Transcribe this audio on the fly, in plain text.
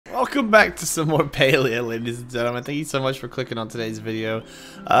Welcome back to some more Palia, ladies and gentlemen. Thank you so much for clicking on today's video.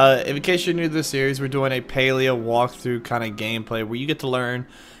 In case you're new to this series, we're doing a Palia walkthrough kind of gameplay where you get to learn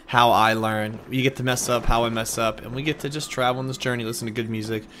how I learn, you get to mess up how I mess up, and we get to just travel on this journey, listen to good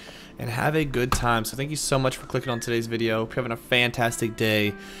music, and have a good time. So thank you so much for clicking on today's video. Hope you're having a fantastic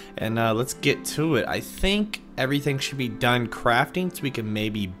day, and let's get to it. I think everything should be done crafting so we can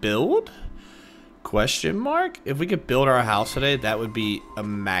maybe build? Question mark? If we could build our house today, that would be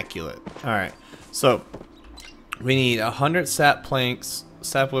immaculate. Alright, so we need 100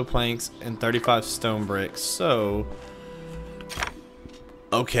 sapwood planks, and 35 stone bricks. So,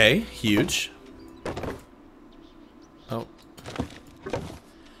 okay, huge. Oh.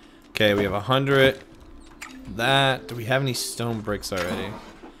 Okay, we have 100. That. Do we have any stone bricks already?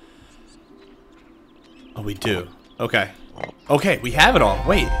 Oh, we do. Okay. Okay, we have it all.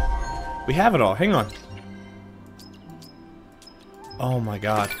 Wait. We have it all. Hang on. Oh my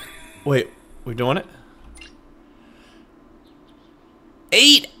god. Wait, we're doing it?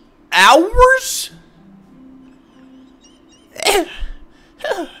 8 hours?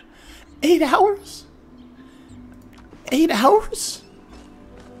 8 hours? 8 hours?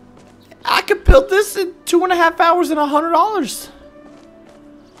 I could build this in 2.5 hours and $100.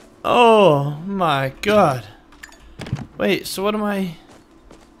 Oh my god. Wait, so what am I...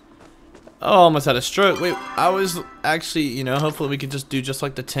 Oh, almost had a stroke. Wait, I was actually, you know, hopefully we could just do just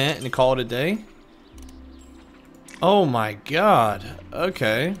like the tent and call it a day. Oh my god.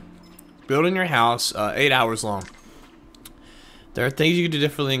 Okay. Building your house, 8 hours long. There are things you can do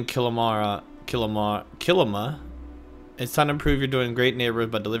differently in Kilima. It's time to prove you're doing great neighborhood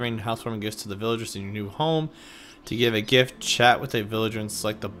by delivering housewarming gifts to the villagers in your new home. To give a gift, chat with a villager and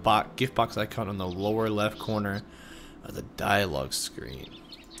select the gift box icon on the lower left corner of the dialogue screen.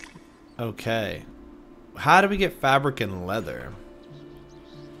 Okay. How do we get fabric and leather?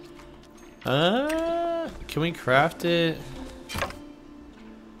 Can we craft it?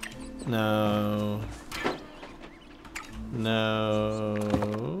 No. No.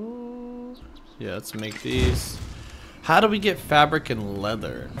 Yeah, let's make these. How do we get fabric and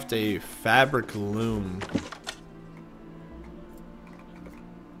leather? A fabric loom.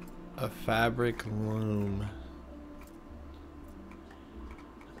 A fabric loom.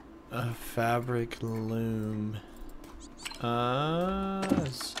 A fabric loom. A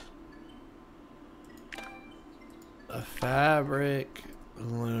fabric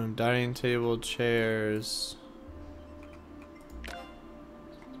loom. Dining table, chairs.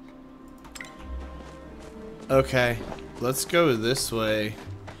 Okay, let's go this way.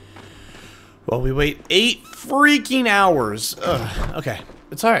 Well, we wait 8 freaking hours. Ugh. Okay,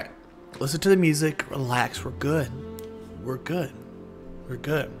 it's alright. Listen to the music, relax, we're good. We're good. We're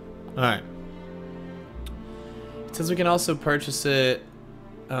good. Alright. Since we can also purchase it,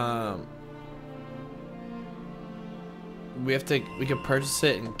 we can purchase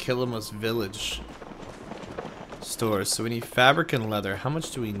it in Kilima's village stores. So we need fabric and leather. How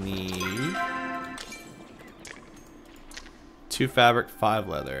much do we need? 2 fabric, 5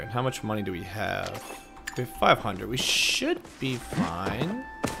 leather. And how much money do we have? We have 500. We should be fine.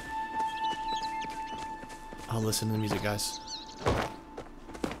 I'll listen to the music, guys.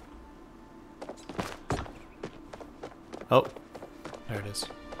 Oh, there it is.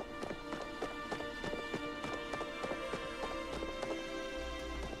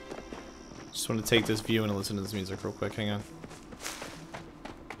 Just want to take this view and listen to this music real quick. Hang on.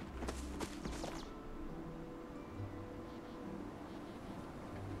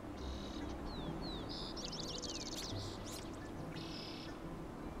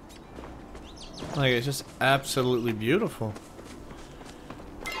 Like, it's just absolutely beautiful.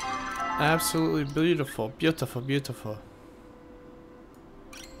 Absolutely beautiful. Beautiful, beautiful.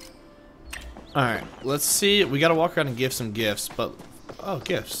 Alright, let's see. We gotta walk around and give some gifts, but... Oh,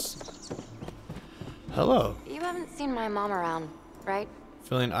 gifts. Hello. You haven't seen my mom around, right?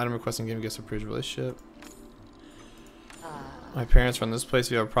 Filling item requesting giving gifts approves relationship. My parents run this place.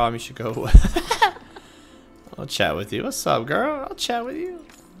 If you have a problem, you should go. I'll chat with you. What's up, girl? I'll chat with you.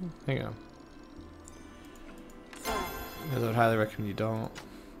 Hang on. I would highly recommend you don't.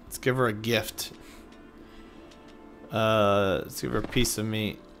 Let's give her a gift. Let's give her a piece of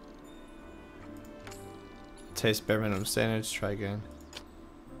meat. Taste bare minimum standards. Try again.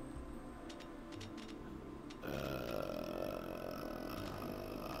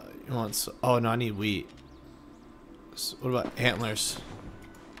 You want? Oh no, I need wheat. So what about antlers?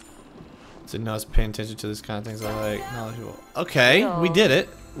 So no, it's paying attention to this kind of things I like. Knowledgeable. Okay, we did it.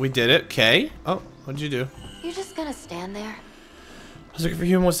 We did it. Okay. Oh, what'd you do? You just gonna stand there? I was looking for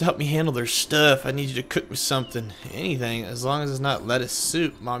who wants to help me handle their stuff. I need you to cook me something. Anything, as long as it's not lettuce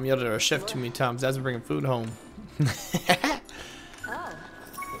soup. Mom yelled at our chef too many times. Dad's been bringing food home. Oh.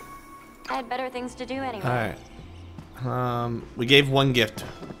 I had better things to do anyway. Alright. We gave one gift.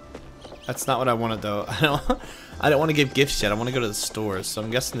 That's not what I wanted though. I don't want to give gifts yet. I want to go to the stores. So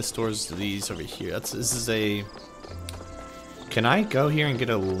I'm guessing the stores are these over here. This is a... Can I go here and get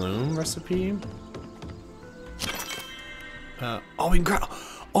a loom recipe? Oh, we can grab...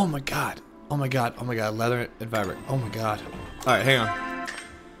 Oh my god. Oh my god. Oh my god. Leather and fabric. Oh my god. Alright, hang on.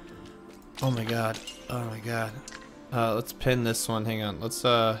 Oh my god. Oh my god. Let's pin this one. Hang on. Let's,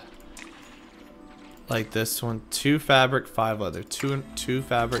 like this one. 2 fabric, 5 leather. 2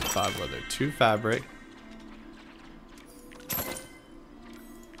 fabric, 5 leather. 2 fabric.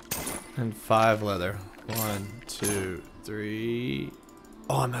 And 5 leather. 1, 2, 3.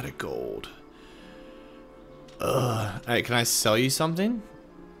 Oh, I'm out of gold. Ugh. Alright, can I sell you something?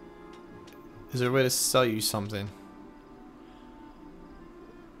 Is there a way to sell you something?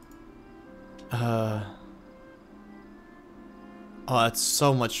 Oh, that's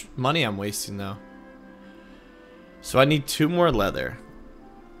so much money I'm wasting though. So I need 2 more leather.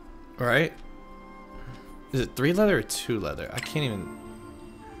 Right? Is it 3 leather or 2 leather? I can't even...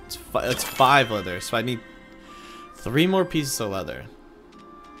 It's 5 leather, so I need 3 more pieces of leather.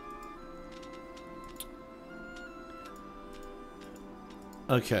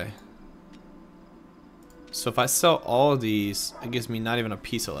 Okay. So if I sell all of these, it gives me not even a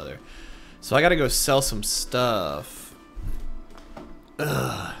piece of leather. So I gotta go sell some stuff.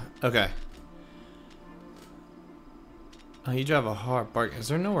 Ugh. Okay. Oh, you drive a hard bargain. Is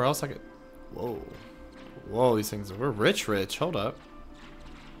there nowhere else I could... Whoa. Whoa, these things... We're rich. Hold up.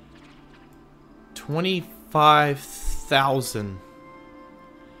 25,000.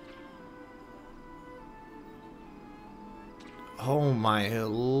 Oh my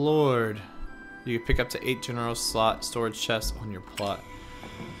lord. You can pick up to 8 general slot storage chests on your plot.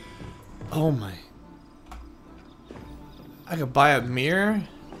 Oh my. I could buy a mirror?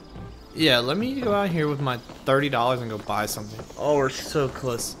 Yeah, let me go out here with my $30 and go buy something. Oh, we're so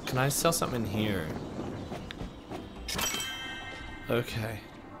close. Can I sell something in here? Okay.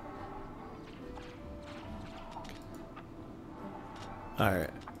 Alright.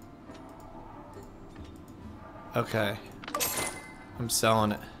 Okay. I'm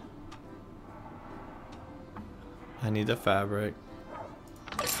selling it. I need the fabric.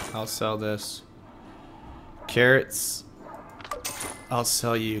 I'll sell this. Carrots. I'll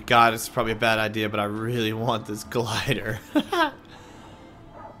sell you. God, it's probably a bad idea, but I really want this glider.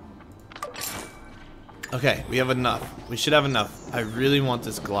 Okay, we have enough. We should have enough. I really want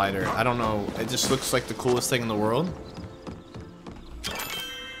this glider. I don't know. It just looks like the coolest thing in the world.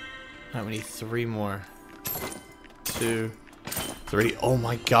 Alright, we need 3 more. 2, 3. Oh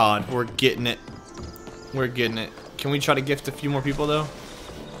my god, we're getting it. We're getting it. Can we try to gift a few more people though?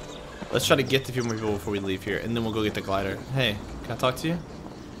 Let's try to gift a few more people before we leave here, and then we'll go get the glider. Hey, can I talk to you?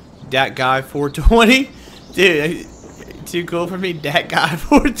 Dat guy 420? Dude, too cool for me? Dat guy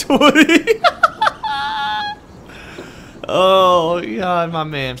 420? Oh god, my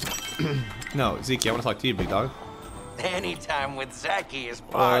man. No, Zeke, I want to talk to you, big dog. Anytime with Zeki is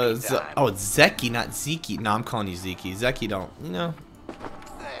party time. Oh, it's Zeki, not Zeke. No, I'm calling you Zeke. Zeki don't, you know.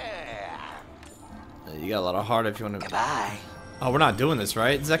 You got a lot of heart if you want to. Goodbye. Oh, we're not doing this,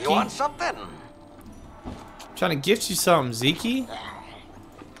 right, Zeki? You want something? I'm trying to gift you something, Zeke. You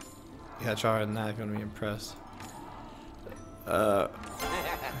gotta try harder than that if you want to be impressed.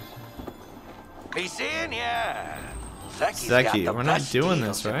 Be seeing ya. Zeki, we're not doing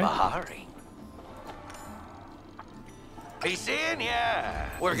this, right? Be seeing ya.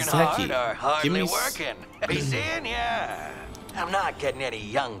 Working Zeki, hard or hardly give me working. Be seeing ya. I'm not getting any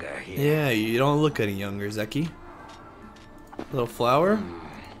younger here. Yeah, you don't look any younger, Zeki. Little flower?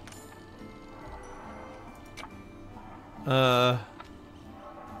 A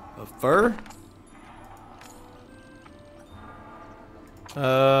fur?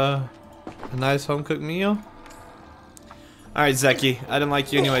 A nice home cooked meal? Alright, Zeki. I didn't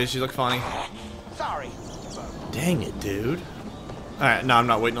like you anyways. You look funny. Sorry. Dang it, dude. Alright, no, I'm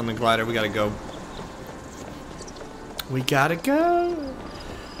not waiting on the glider. We gotta go. We gotta go.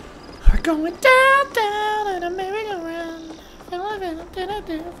 We're going down, down, and a merry-go-round.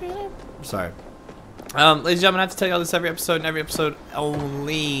 Sorry. Ladies and gentlemen, I have to tell you all this every episode and every episode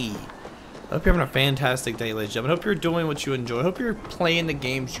only. I hope you're having a fantastic day, ladies and gentlemen. I hope you're doing what you enjoy. I hope you're playing the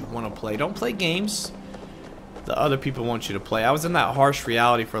games you want to play. Don't play games that other people want you to play. I was in that harsh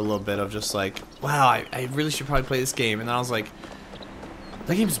reality for a little bit of just like, wow, I really should probably play this game. And then I was like,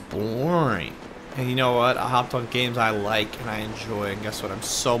 that game's boring. And you know what? I hopped on games I like and I enjoy. And guess what? I'm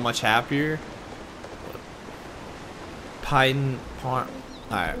so much happier.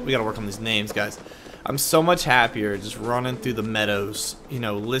 Alright, we gotta work on these names, guys. I'm so much happier just running through the meadows, you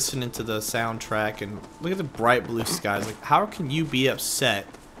know, listening to the soundtrack and look at the bright blue skies. Like, how can you be upset?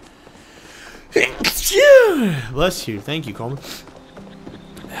 Bless you. Thank you, Coleman.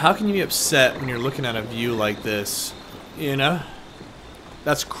 How can you be upset when you're looking at a view like this? You know?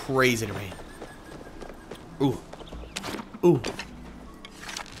 That's crazy to me. Ooh. Ooh.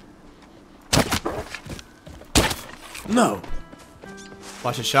 No.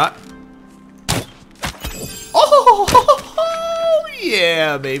 Watch a shot. Oh,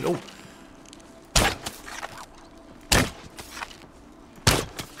 yeah, baby. Oh.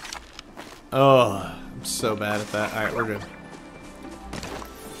 Oh, I'm so bad at that. Alright, we're good.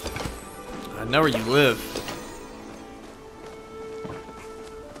 I know where you live.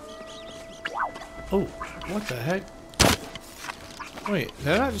 Oh, what the heck? Wait,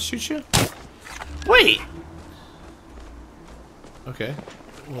 did I just shoot you? Wait! Okay,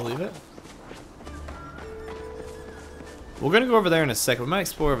 we'll leave it. We're gonna go over there in a second. We might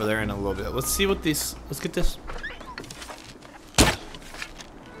explore over there in a little bit. Let's see what these. Let's get this.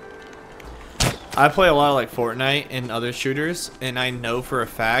 I play a lot of like Fortnite and other shooters, and I know for a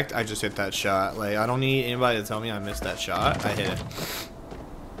fact I just hit that shot. Like, I don't need anybody to tell me I missed that shot. I hit it.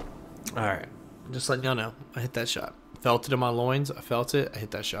 Alright. Just letting y'all know. I hit that shot. Felt it in my loins. I felt it. I hit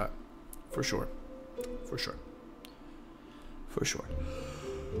that shot. For sure. For sure. For sure.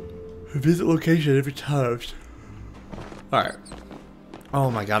 Visit location every time. Alright. Oh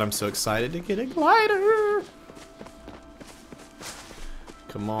my god, I'm so excited to get a glider.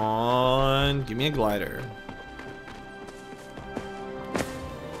 Come on. Give me a glider.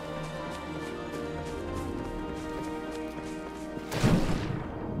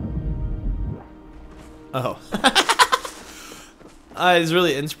 Oh. It's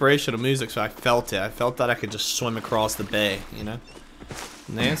really inspirational music, so I felt it. I felt that I could just swim across the bay, you know?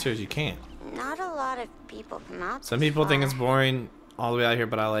 And the answer is you can't. Not a lot of people come out. Some people think it's boring all the way out here,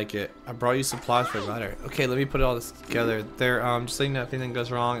 but I like it. I brought you supplies for a glider. Okay, let me put all this together. There, just saying that if anything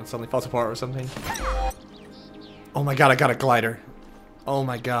goes wrong and something falls apart or something. Oh my god, I got a glider. Oh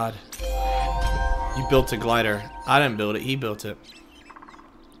my god. You built a glider. I didn't build it, he built it.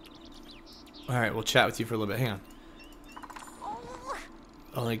 Alright, we'll chat with you for a little bit. Hang on.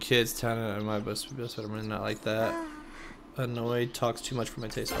 Only kids telling my best friend, I'm not like that. Annoyed, talks too much for my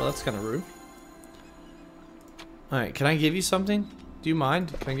taste. Oh, that's kind of rude. Alright, can I give you something? Do you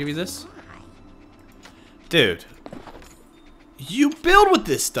mind? Can I give you this? Dude. You build with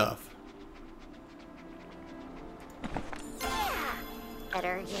this stuff.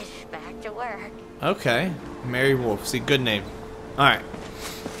 Better get back to work. Okay. Mary Wolf. See, good name. Alright.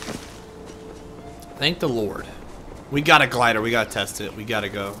 Thank the Lord. We got a glider. We gotta test it. We gotta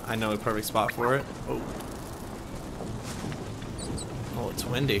go. I know a perfect spot for it. Oh. Oh, it's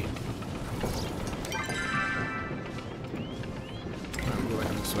windy. Alright, we're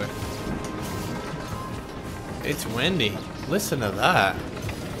going this way. It's windy. Listen to that.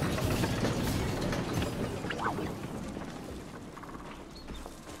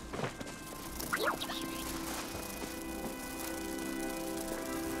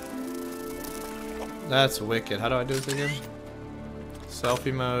 That's wicked. How do I do this again?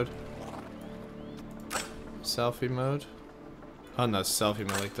 Selfie mode. Selfie mode. Oh no, selfie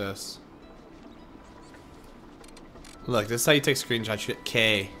mode like this. Look, this is how you take screenshots. You hit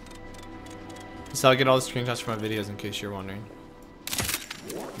K. This is how I get all the screenshots for my videos, in case you're wondering.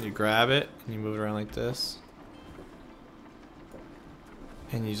 You grab it and you move it around like this.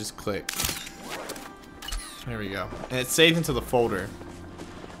 And you just click. There we go. And it's saved into the folder.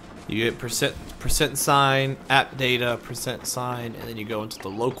 You get percent sign, app data, percent sign, and then you go into the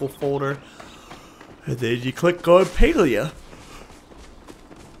local folder. And then you click on Palia.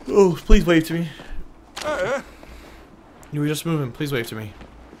 Oh, please wave to me. You were just moving. Please wave to me.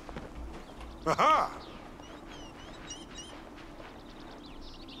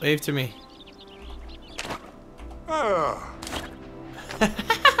 Wave to me. No.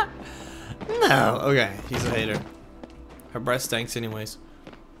 Okay, he's a hater. Her breath stinks anyways.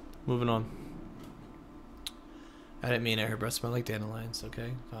 Moving on. I didn't mean it. Her breath smelled like dandelions.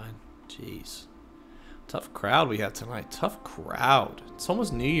 Okay, fine. Jeez. Tough crowd we have tonight. Tough crowd. It's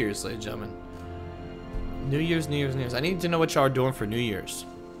almost New Year's, ladies and gentlemen. New Year's, New Year's, New Year's. I need to know what y'all are doing for New Year's.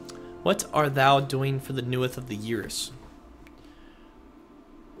 What are thou doing for the newest of the years?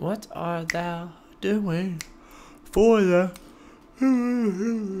 What are thou doing for the...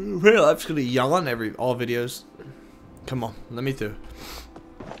 I'm just gonna yawn all videos. Come on, let me through.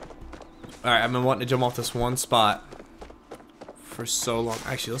 Alright, I've been wanting to jump off this one spot for so long.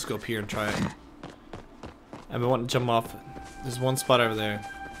 Actually, let's go up here and try it. I've been wanting to jump off. There's one spot over there.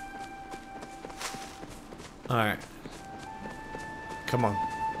 Alright. Come on.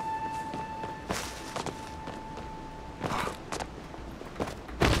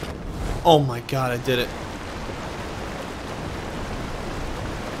 Oh my god, I did it.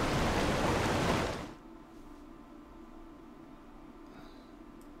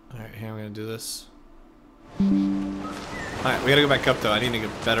 Alright, here I'm gonna do this. Alright, we gotta go back up though. I need to get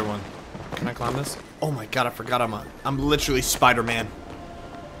a better one. Can I climb this? Oh my god, I forgot I'm literally Spider-Man.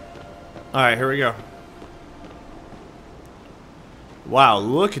 Alright, here we go. Wow,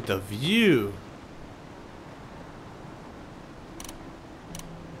 look at the view.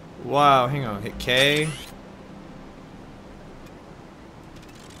 Wow, hang on, hit K.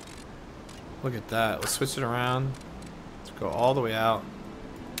 Look at that. Let's switch it around. Let's go all the way out.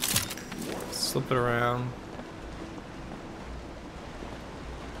 Slip it around.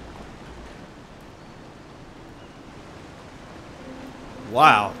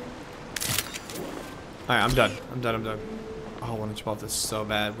 Wow. Alright, I'm done. I'm done. Oh, I want to jump off this so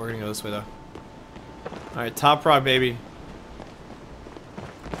bad. We're gonna go this way though. Alright, top rock, baby.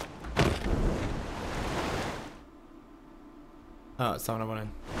 Oh, it's not what I wanted.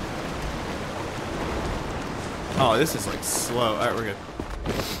 Oh, this is like slow. Alright, we're good.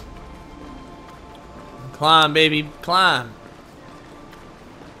 Climb, baby, climb.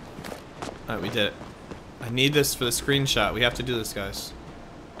 Alright, we did it. I need this for the screenshot. We have to do this, guys.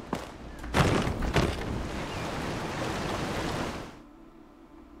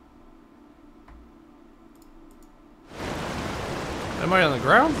 Am I on the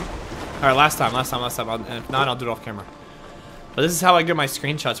ground? Alright, last time. And if not, I'll do it off camera. But this is how I get my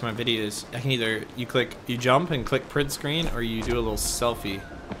screenshots for my videos. I can either, you jump and click print screen, or you do a little selfie.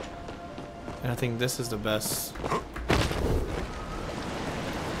 And I think this is the best.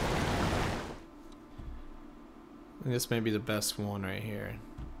 This may be the best one right here.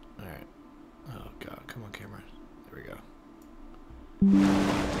 Alright. Oh god, come on camera. There we go.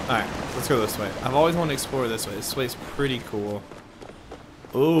 Alright, let's go this way. I've always wanted to explore this way. This way's pretty cool.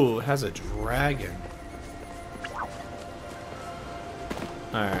 Ooh, it has a dragon.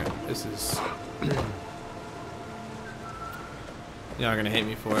 Alright, this is... You're not gonna hate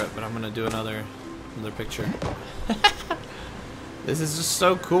me for it, but I'm gonna do another picture. This is just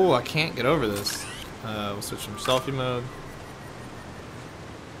so cool. I can't get over this. We'll switch from selfie mode.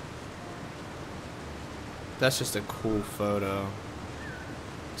 That's just a cool photo.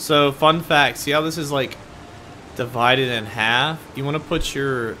 So, fun fact. See how this is like divided in half? You want to put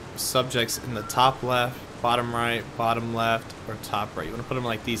your subjects in the top left, bottom right, bottom left, or top right. You want to put them in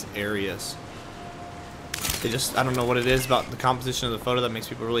like these areas. They just, I don't know what it is about the composition of the photo that makes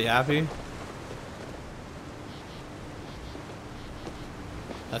people really happy.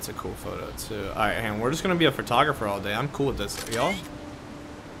 That's a cool photo too. Alright, and we're just gonna be a photographer all day. I'm cool with this. Y'all?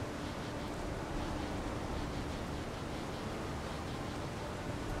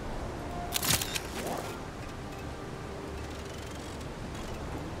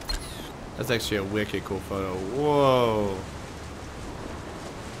 That's actually a wicked cool photo. Whoa.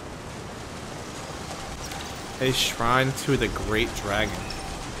 A shrine to the great dragon.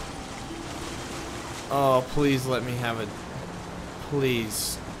 Oh, please let me have it.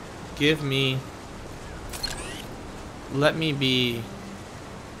 Please. Give me. Let me be.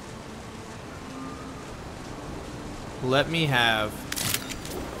 Let me have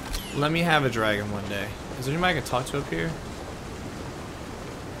a dragon one day. Is there anybody I can talk to up here?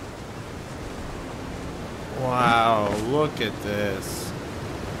 Wow, look at this.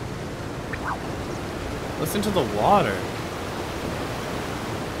 Listen to the water.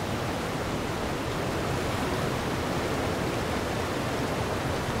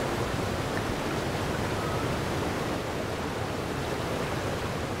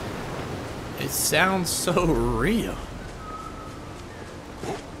 It sounds so real.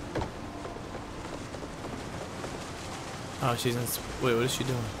 Oh, she's in. Wait, what is she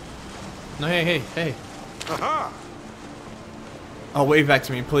doing? No, hey. Oh, wave back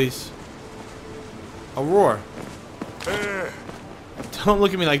to me, please. Aurora. Don't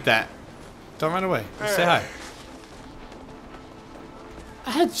look at me like that. Don't run away. Just say hi.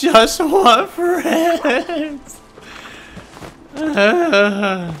 I just want friends.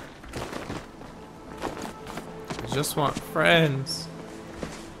 I just want friends.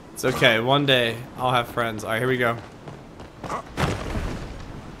 It's okay. One day I'll have friends. All right, here we go.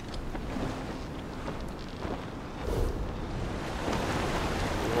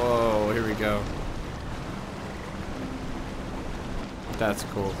 Whoa, here we go. That's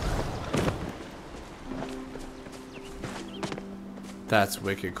cool. That's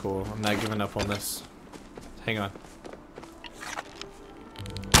wicked cool. I'm not giving up on this. Hang on.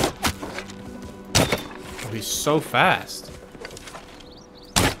 Oh, he's so fast.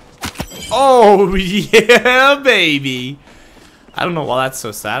 Oh, yeah, baby. I don't know why that's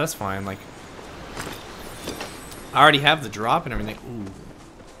so satisfying. Like, I already have the drop and everything. Ooh.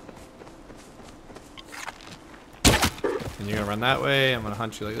 And you're gonna run that way. I'm gonna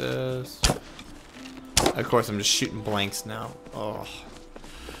hunt you like this. Of course, I'm just shooting blanks now. Oh.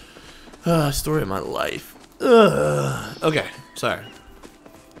 Story of my life. Okay, sorry.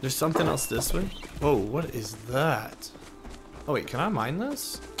 There's something else this way. Whoa, what is that? Oh wait, can I mine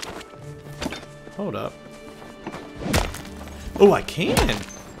this? Hold up. Oh, I can.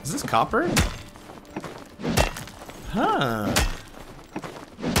 Is this copper? Huh.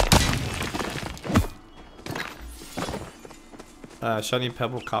 Shiny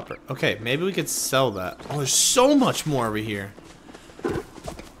pebble copper. Okay, maybe we could sell that. Oh, there's so much more over here.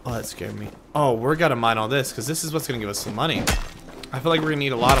 Oh, that scared me. Oh, we're gonna mine all this because this is what's gonna give us some money. I feel like we're gonna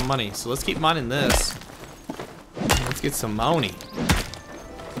need a lot of money, so let's keep mining this. Let's get some money.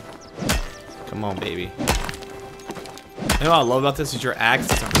 Come on, baby. You know what I love about this is your axe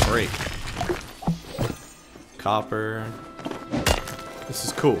doesn't break. Copper. This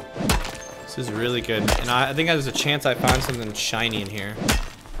is cool. This is really good. And I think there's a chance I found something shiny in here.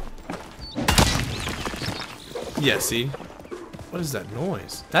 Yeah, see? What is that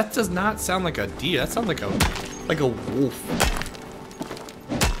noise? That does not sound like a deer. That sounds like a wolf.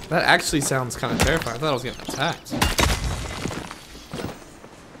 That actually sounds kind of terrifying. I thought I was getting attacked.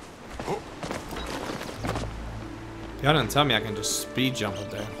 Y'all didn't tell me I can just speed jump up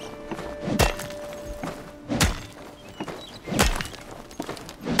there.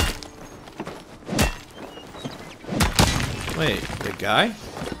 Wait, the guy?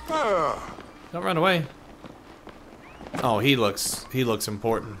 Don't run away. Oh, he looks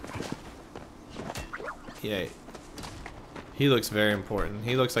important. Yay. He looks very important.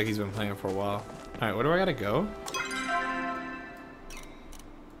 He looks like he's been playing for a while. Alright, where do I gotta go?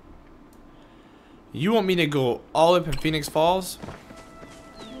 You want me to go all up in Phoenix Falls?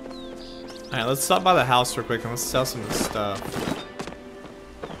 Alright, let's stop by the house real quick and let's sell some of this stuff.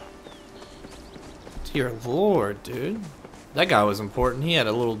 Dear Lord, dude. That guy was important. He had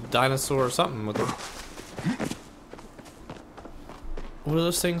a little dinosaur or something with him. What are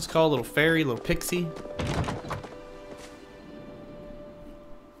those things called? Little fairy, little pixie?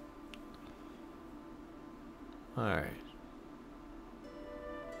 Alright.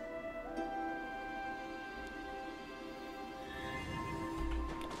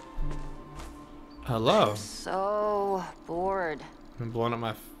 Hello. I'm so bored. I'm blowing up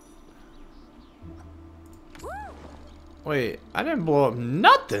my... Wait, I didn't blow up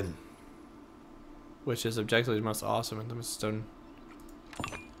nothing. Which is objectively the most awesome in the stone.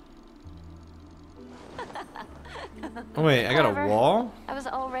 Oh wait, I got a wall? I was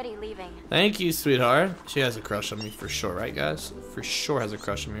already leaving. Thank you, sweetheart. She has a crush on me for sure, right guys? For sure has a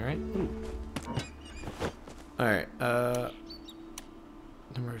crush on me, right? Alright,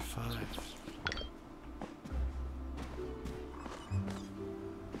 number 5.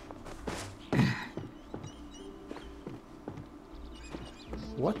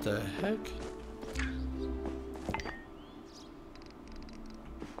 What the heck?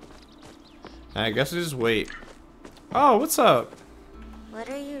 I guess I just wait. Oh, what's up? What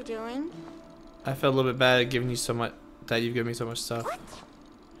are you doing? I felt a little bit bad at giving you so much, that you've given me so much stuff. What?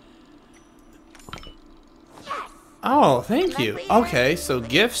 Oh, thank you. Okay, so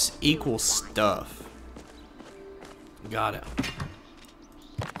gifts equal stuff. Got it.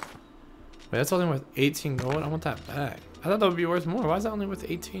 Wait, that's only worth 18 gold? I want that back. I thought that would be worth more. Why is that only worth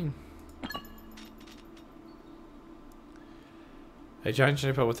 18? A giant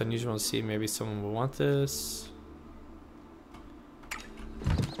shiny pot with unusual seed. Maybe someone will want this.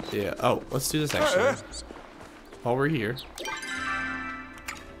 Yeah. Oh, let's do this actually. While we're here.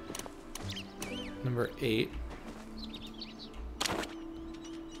 Number 8.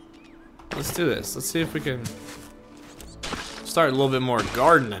 Let's do this. Let's see if we can start a little bit more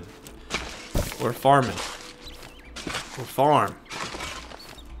gardening. Or farming. Or farm.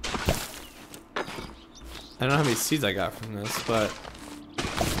 I don't know how many seeds I got from this, but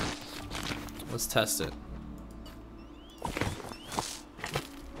let's test it.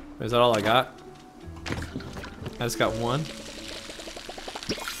 Is that all I got? I just got one.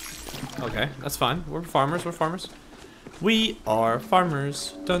 Okay, that's fine. We're farmers. We're farmers. We are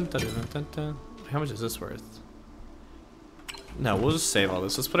farmers. Dun, dun, dun, dun, dun. How much is this worth? No, we'll just save all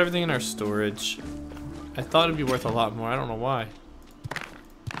this. Let's put everything in our storage. I thought it'd be worth a lot more. I don't know why.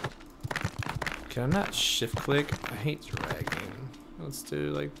 Can I not shift click? I hate dragging. Let's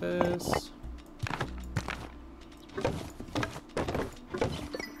do like this.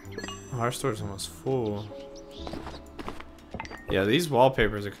 Oh, our store's almost full. Yeah, these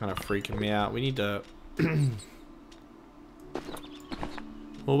wallpapers are kind of freaking me out. We need to...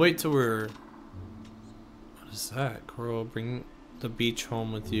 We'll wait till we're... What is that? Coral, bring the beach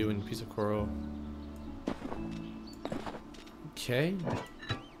home with you and a piece of coral. Okay.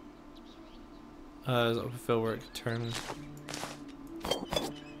 Fill work, turn.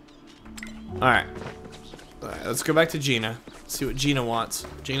 Alright. Alright, let's go back to Gina. See what Gina wants.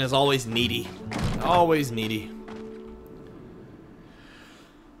 Gina's always needy. Always needy.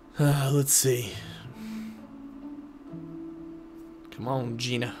 Let's see. Come on,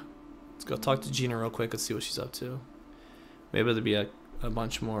 Gina. Let's go talk to Gina real quick. Let's see what she's up to. Maybe there'll be a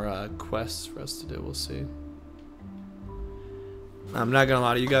bunch more quests for us to do. We'll see. I'm not gonna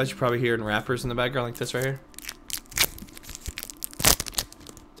lie to you guys. You're probably hearing rappers in the background like this right here.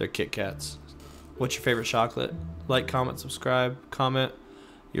 They're Kit Kats. What's your favorite chocolate? Like, comment, subscribe, comment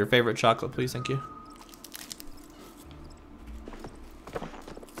your favorite chocolate, please. Thank you.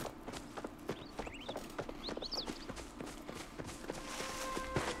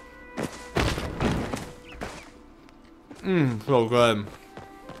 So good.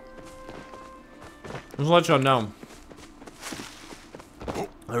 Just let y'all know.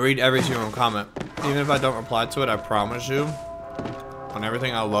 I read every single comment. Even if I don't reply to it, I promise you, on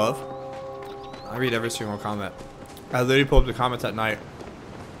everything I love, I read every single comment. I literally pull up the comments at night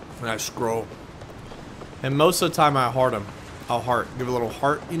and I scroll. And most of the time I heart them. I'll heart. Give a little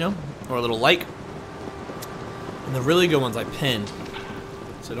heart, you know, or a little like. And the really good ones I pin.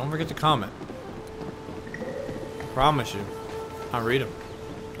 So don't forget to comment. I promise you. I'll read them.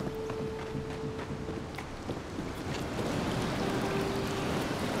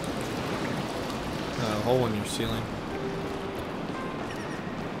 A hole in your ceiling.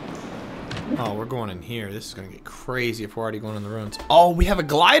 Oh, we're going in here. This is gonna get crazy if we're already going in the ruins. Oh, we have a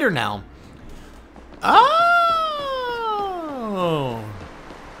glider now. Oh.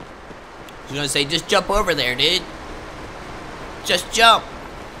 He's gonna say, just jump over there, dude. Just jump.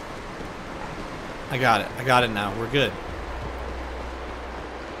 I got it. I got it now. We're good.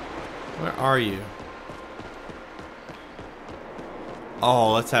 Where are you?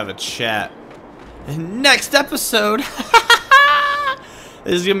 Oh, let's have a chat. Next episode.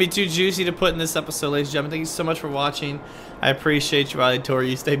 This is gonna be too juicy to put in this episode, ladies and gentlemen. Thank you so much for watching. I appreciate you, Riley Tori.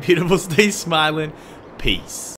 You stay beautiful, stay smiling. Peace.